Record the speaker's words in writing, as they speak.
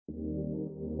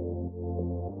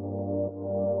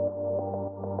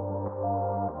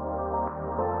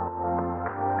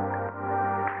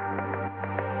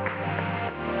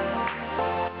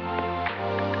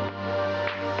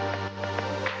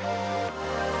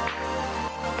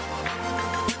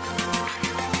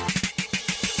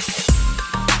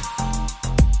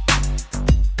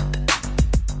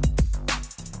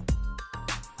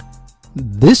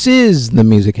This is the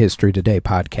Music History Today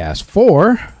podcast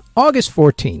for August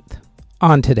 14th.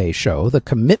 On today's show, The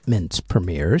Commitments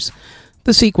premieres,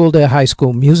 the sequel to High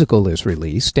School Musical is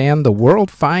released, and the world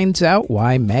finds out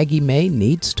why Maggie May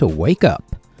needs to wake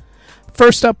up.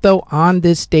 First up, though, on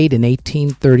this date in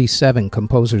 1837,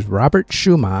 composers Robert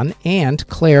Schumann and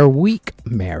Claire Wieck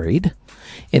married.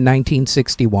 In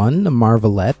 1961, the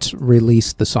Marvelettes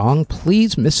released the song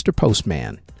Please Mr.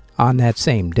 Postman. On that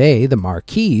same day, the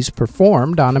Marquis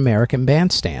performed on American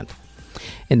Bandstand.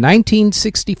 In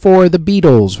 1964, the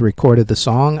Beatles recorded the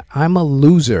song I'm a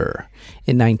Loser.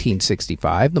 In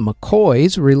 1965, the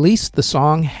McCoys released the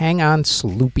song Hang On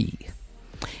Sloopy.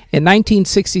 In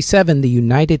 1967, the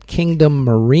United Kingdom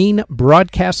Marine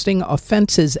Broadcasting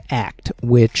Offences Act,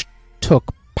 which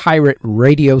took pirate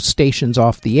radio stations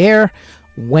off the air,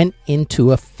 went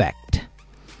into effect.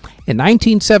 In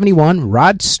 1971,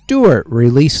 Rod Stewart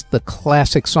released the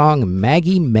classic song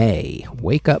Maggie May.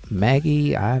 Wake up,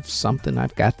 Maggie, I've something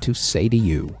I've got to say to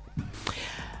you.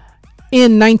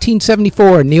 In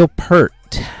 1974, Neil Peart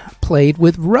played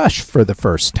with Rush for the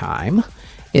first time.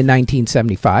 In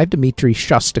 1975, Dmitri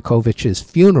Shostakovich's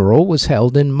funeral was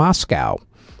held in Moscow.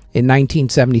 In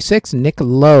 1976, Nick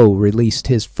Lowe released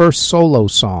his first solo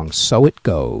song, So It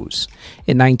Goes.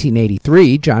 In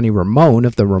 1983, Johnny Ramone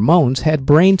of the Ramones had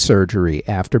brain surgery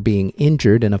after being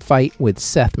injured in a fight with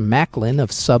Seth Macklin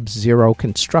of Sub-Zero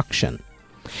Construction.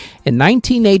 In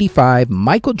 1985,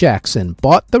 Michael Jackson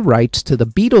bought the rights to the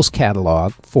Beatles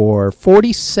catalog for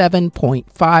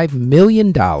 $47.5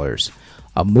 million,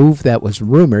 a move that was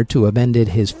rumored to have ended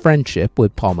his friendship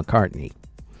with Paul McCartney.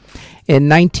 In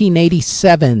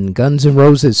 1987, Guns N'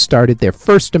 Roses started their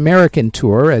first American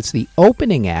tour as the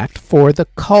opening act for The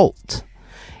Cult.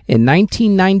 In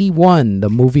 1991, the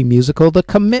movie musical The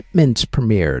Commitments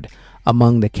premiered.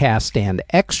 Among the cast and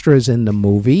extras in the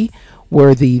movie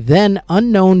were the then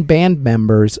unknown band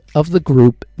members of the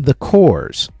group The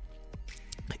Corrs.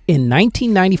 In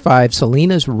 1995,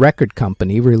 Selena's record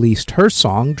company released her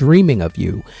song Dreaming of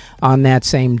You. On that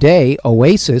same day,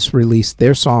 Oasis released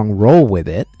their song Roll With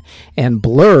It, and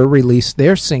Blur released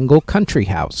their single Country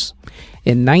House.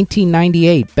 In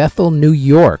 1998, Bethel, New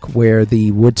York, where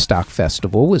the Woodstock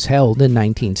Festival was held in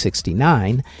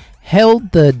 1969,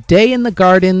 held the Day in the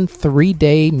Garden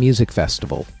 3-day music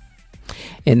festival.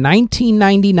 In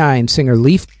 1999, singer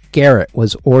Leif Garrett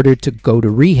was ordered to go to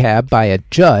rehab by a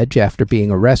judge after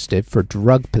being arrested for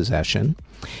drug possession.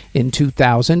 In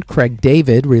 2000, Craig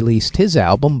David released his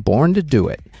album Born to Do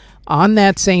It. On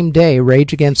that same day,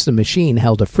 Rage Against the Machine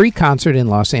held a free concert in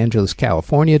Los Angeles,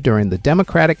 California during the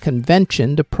Democratic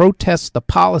Convention to protest the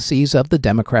policies of the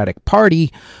Democratic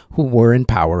Party, who were in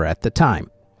power at the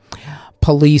time.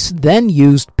 Police then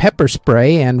used pepper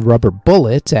spray and rubber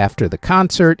bullets after the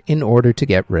concert in order to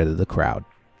get rid of the crowd.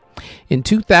 In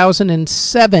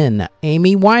 2007,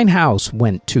 Amy Winehouse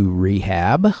went to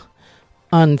rehab.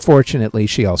 Unfortunately,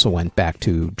 she also went back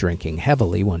to drinking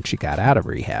heavily once she got out of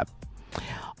rehab.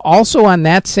 Also on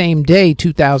that same day,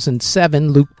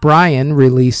 2007, Luke Bryan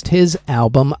released his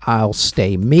album I'll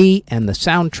Stay Me, and the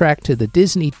soundtrack to the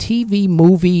Disney TV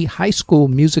movie High School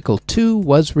Musical 2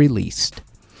 was released.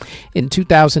 In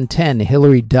 2010,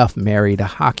 Hilary Duff married a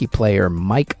hockey player,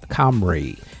 Mike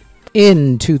Comrie.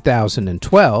 In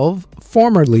 2012,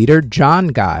 former leader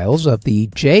John Giles of the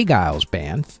J. Giles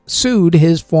Band sued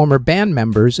his former band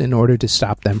members in order to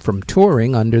stop them from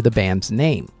touring under the band's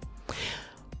name.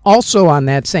 Also on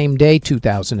that same day,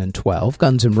 2012,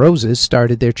 Guns N' Roses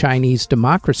started their Chinese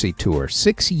Democracy Tour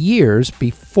 6 years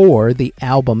before the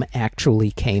album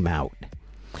actually came out.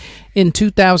 In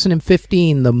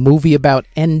 2015, the movie about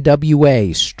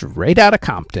NWA, Straight Outta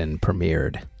Compton,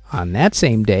 premiered. On that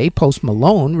same day, Post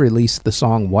Malone released the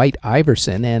song White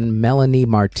Iverson, and Melanie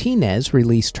Martinez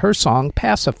released her song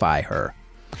Pacify Her.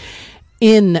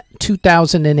 In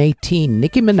 2018,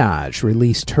 Nicki Minaj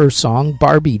released her song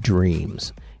Barbie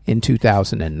Dreams. In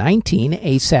 2019,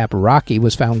 A$AP Rocky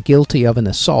was found guilty of an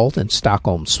assault in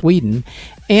Stockholm, Sweden.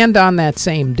 And on that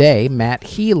same day, Matt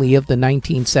Healy of the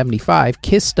 1975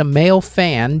 kissed a male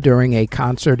fan during a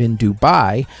concert in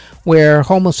Dubai, where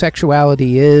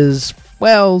homosexuality is,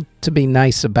 well, to be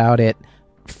nice about it,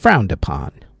 frowned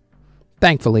upon.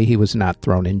 Thankfully, he was not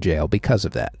thrown in jail because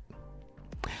of that.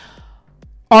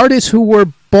 Artists who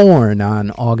were born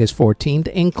on August 14th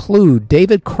include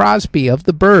David Crosby of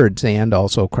the Byrds, and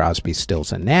also Crosby,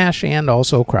 Stills and Nash, and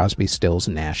also Crosby, Stills,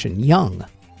 Nash and Young.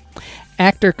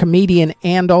 Actor, comedian,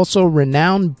 and also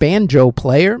renowned banjo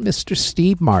player, Mr.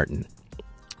 Steve Martin.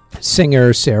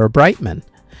 Singer Sarah Brightman.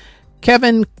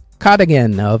 Kevin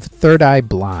Cadogan of Third Eye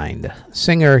Blind.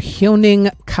 Singer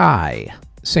Hyuning Kai.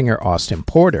 Singer Austin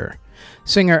Porter.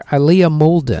 Singer Aaliyah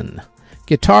Moulden.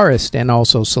 Guitarist and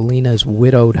also Selena's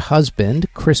widowed husband,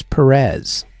 Chris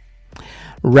Perez.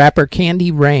 Rapper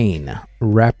Candy Rain.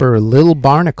 Rapper Lil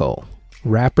Barnacle.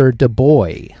 Rapper Da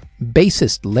Boy.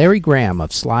 Bassist Larry Graham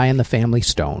of Sly and the Family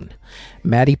Stone.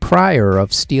 Matty Pryor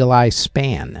of Steel Eye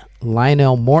Span.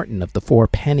 Lionel Morton of the Four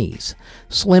Pennies.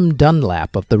 Slim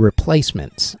Dunlap of The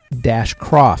Replacements. Dash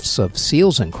Crofts of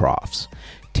Seals and Crofts.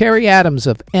 Terry Adams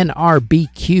of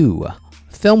NRBQ.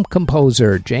 Film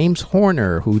composer James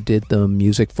Horner, who did the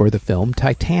music for the film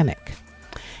Titanic.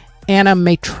 Anna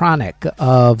Matronic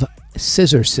of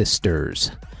Scissor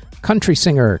Sisters. Country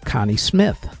singer Connie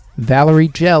Smith. Valerie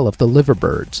Gell of the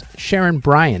Liverbirds. Sharon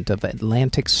Bryant of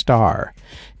Atlantic Star.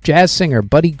 Jazz singer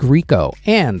Buddy Grieco,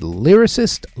 and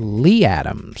lyricist Lee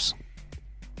Adams.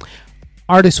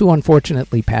 Artists who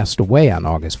unfortunately passed away on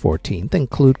August 14th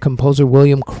include composer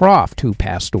William Croft, who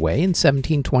passed away in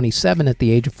 1727 at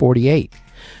the age of 48.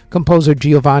 Composer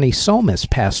Giovanni Somis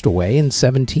passed away in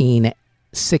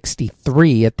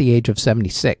 1763 at the age of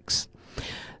 76.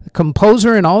 The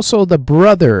composer and also the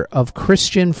brother of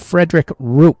Christian Frederick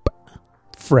Roop,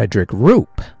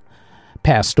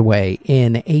 passed away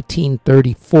in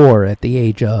 1834 at the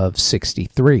age of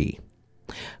 63.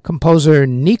 Composer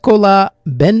Nicola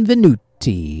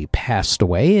Benvenuti passed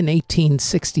away in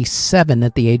 1867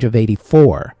 at the age of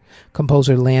 84.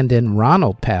 Composer Landon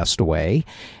Ronald passed away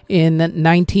in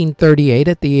 1938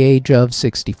 at the age of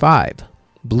 65.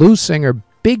 Blues singer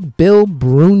Big Bill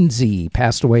Broonzy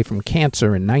passed away from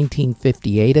cancer in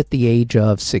 1958 at the age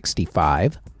of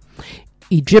 65.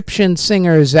 Egyptian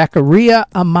singer Zakaria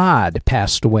Ahmad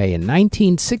passed away in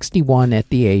 1961 at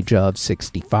the age of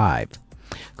 65.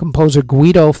 Composer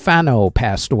Guido Fano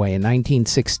passed away in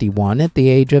 1961 at the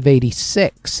age of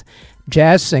 86.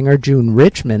 Jazz singer June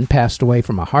Richmond passed away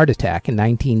from a heart attack in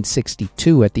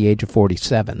 1962 at the age of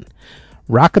 47.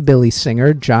 Rockabilly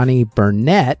singer Johnny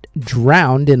Burnett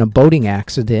drowned in a boating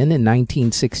accident in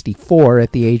 1964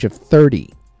 at the age of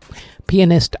 30.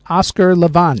 Pianist Oscar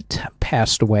Levant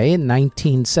passed away in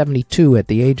 1972 at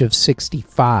the age of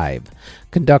 65.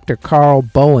 Conductor Carl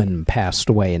Bowen passed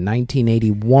away in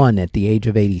 1981 at the age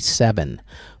of 87.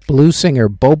 Blues singer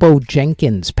Bobo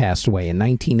Jenkins passed away in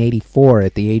 1984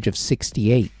 at the age of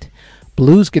 68.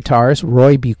 Blues guitarist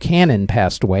Roy Buchanan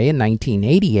passed away in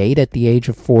 1988 at the age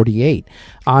of 48.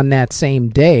 On that same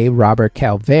day, Robert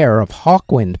Calvert of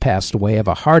Hawkwind passed away of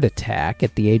a heart attack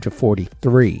at the age of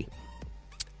 43.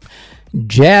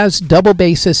 Jazz double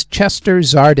bassist Chester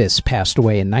Zardis passed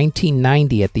away in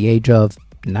 1990 at the age of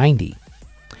 90.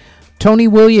 Tony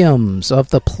Williams of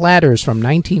the Platters from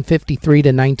 1953 to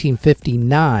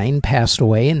 1959 passed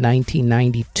away in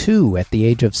 1992 at the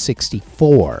age of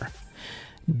 64.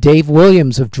 Dave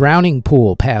Williams of Drowning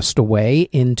Pool passed away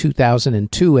in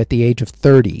 2002 at the age of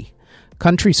 30.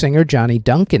 Country singer Johnny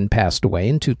Duncan passed away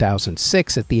in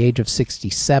 2006 at the age of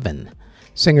 67.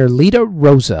 Singer Lita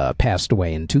Rosa passed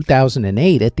away in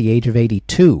 2008 at the age of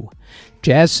 82.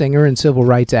 Jazz singer and civil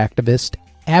rights activist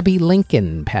Abby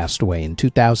Lincoln passed away in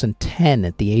 2010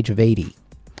 at the age of 80.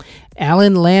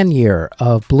 Alan Lanier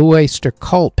of Blue Oyster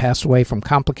Cult passed away from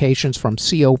complications from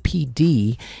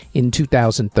COPD in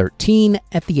 2013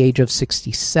 at the age of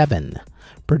 67.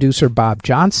 Producer Bob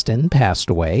Johnston passed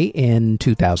away in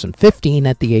 2015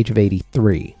 at the age of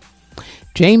 83.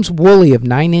 James Woolley of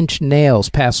Nine Inch Nails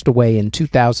passed away in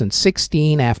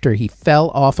 2016 after he fell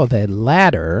off of a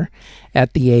ladder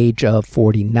at the age of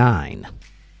 49.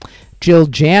 Jill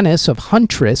Janis of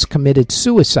Huntress committed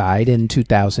suicide in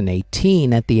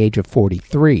 2018 at the age of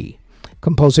 43.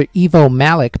 Composer Evo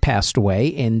Malik passed away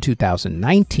in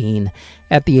 2019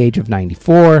 at the age of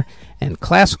 94, and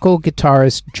classical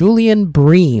guitarist Julian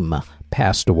Bream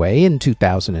passed away in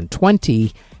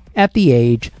 2020 at the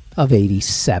age of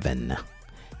 87.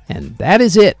 And that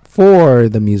is it for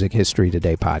the Music History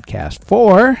Today podcast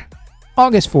for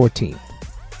August 14th.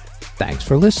 Thanks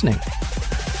for listening.